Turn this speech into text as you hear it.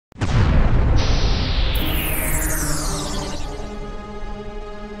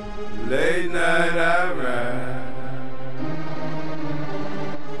Late night I ride.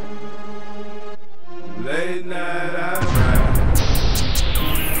 Late night I ride.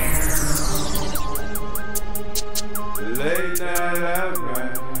 Late night I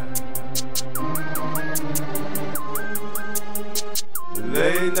ride.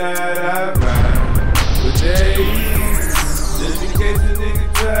 Late night I ride. With days, just in case a nigga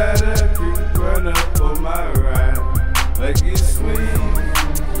try to creep, run up on my ride. Like it's sweet,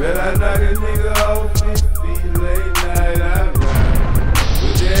 bet I knock a nigga off his feet. Late night I ride.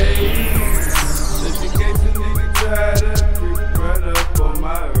 With days, just in case a nigga try to creep, run up on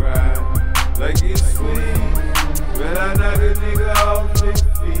my ride. Like it's sweet, bet I knock a nigga off his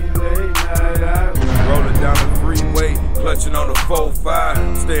feet. Late night I ride. Rolling down the freeway, clutching on the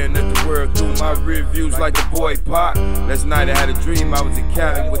 4-5, staring at the world through my rear views like the boy Pop. Last night I had a dream I was in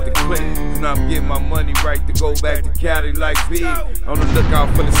Cali with the clique. Now I'm getting my money right to go back to Cali like big. On the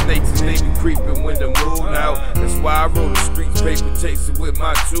lookout for the snakes and they be creeping when the moon out. That's why I roll the streets, paper chasing with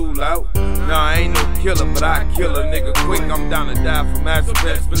my tool out. Nah, I ain't no killer, but I kill a nigga quick. I'm down to die for my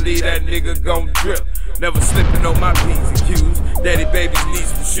best. Believe that nigga gon' drip. Never slipping on my P's and Q's. Daddy babies need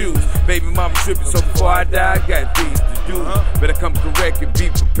some shoes. Baby mama tripping, so before I die, I got things to do. Better come correct and be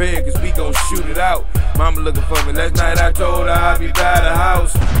prepared, cause we gon' shoot it out. Mama looking for me. Last night I told her I'd be by the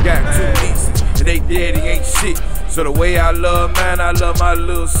house. Got 2 nieces, and they daddy ain't shit. So the way I love, man, I love my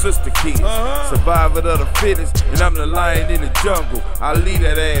little sister kids. Survivor of the fittest, and I'm the lion in the jungle. I leave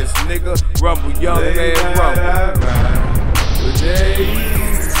that ass nigga, rumble, young man, rumble. With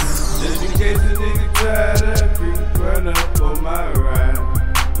days, just in case a nigga try to creep, run up on my ride.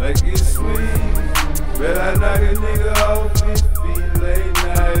 Like it's sweet, bet I knock a nigga off his feet. Late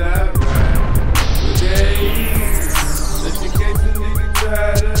night I ride. With days, just in case a nigga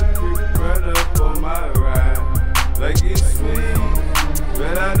try to creep, run up on my ride. Like it's sweet,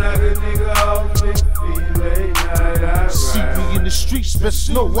 bet I knock a nigga off his feet. Late night I ride. See me in the streets, best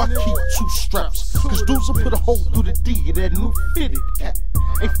know I keep 2 straps. Cause those will put a hole through the D of that new fitted hat.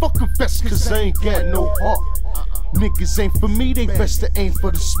 Ain't fucking fest cause I ain't got no heart. Niggas ain't for me, they best to aim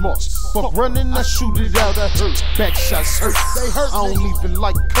for the smarts. Fuck running, I shoot it out, I hurt. Back shots hurt, they hurt. I don't even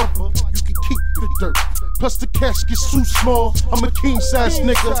like cover, you can keep the dirt. Plus the cash gets too small, I'm a king size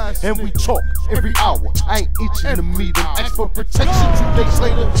nigga. And we talk every hour, I ain't itching to meet him. Ask for protection 2 days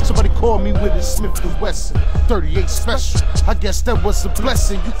later, somebody called me with a Smith & Wesson 38 special. I guess that was a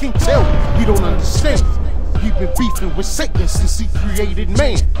blessing, you can tell me, you don't understand. He been beefing with Satan since he created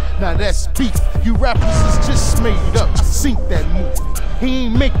man. Now that's beef. You rappers is just made up. I seen that movie. He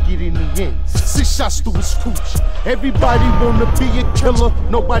ain't make it in the end. 6 shots to his cooch. Everybody wanna be a killer.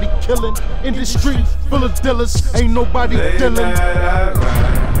 Nobody killing. In the street full of dealers. Ain't nobody dealing. Late night I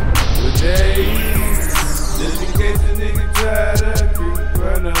ride. With days, just in case a nigga try to creep,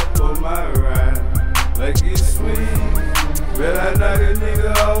 run up on my ride. Like it's sweet, bet I knock a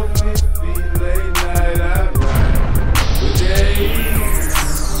nigga off his feet. Late night I ride. With days,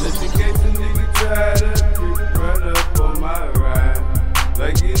 just in case a nigga try to creep, run up on my ride.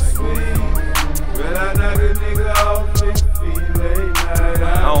 Like it's sweet, bet I knock a nigga off his feet. Late night I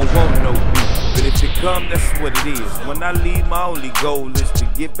don't want no beef, but if it come, that's what it is. When I leave, my only goal is to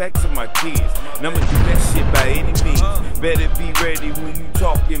get back to my kids. And I'ma do that shit by any means. Better be ready when you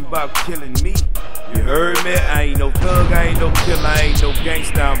talking about killing me. You heard me? I ain't no thug, I ain't no killer, I ain't no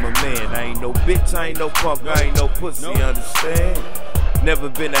gangsta, I'm a man. I ain't no bitch, I ain't no punk, I ain't no pussy, understand? Never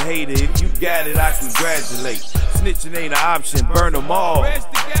been a hater, if you got it, I congratulate. Snitching ain't an option, burn them all.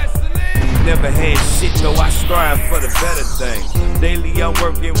 Never had shit, though I strive for the better thing. Daily I'm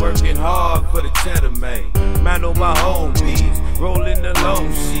working hard for the cheddar, man. Mind on my own needs, rolling the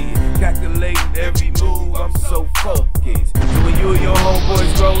low shit. Calculating every move, I'm so focused. So when you and your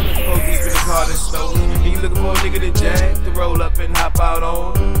homeboys rolling, go deep in the car that's stolen. And you looking for a nigga to jack, to roll up and hop out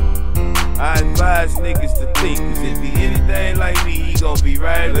on. I advise niggas to think, cause if he anything like me, he gon' be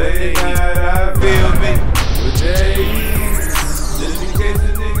right where they feel me? With days, just in case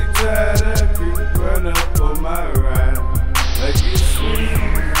a nigga try to creep, run up on my ride. Like it's sweet,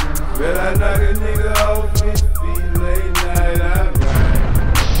 bet I knock a nigga off his feet. Late night I ride.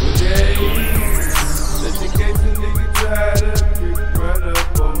 With days, just in case a nigga try to creep, run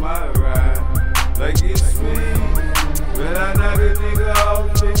up on my ride. Like it's sweet, bet I knock a nigga off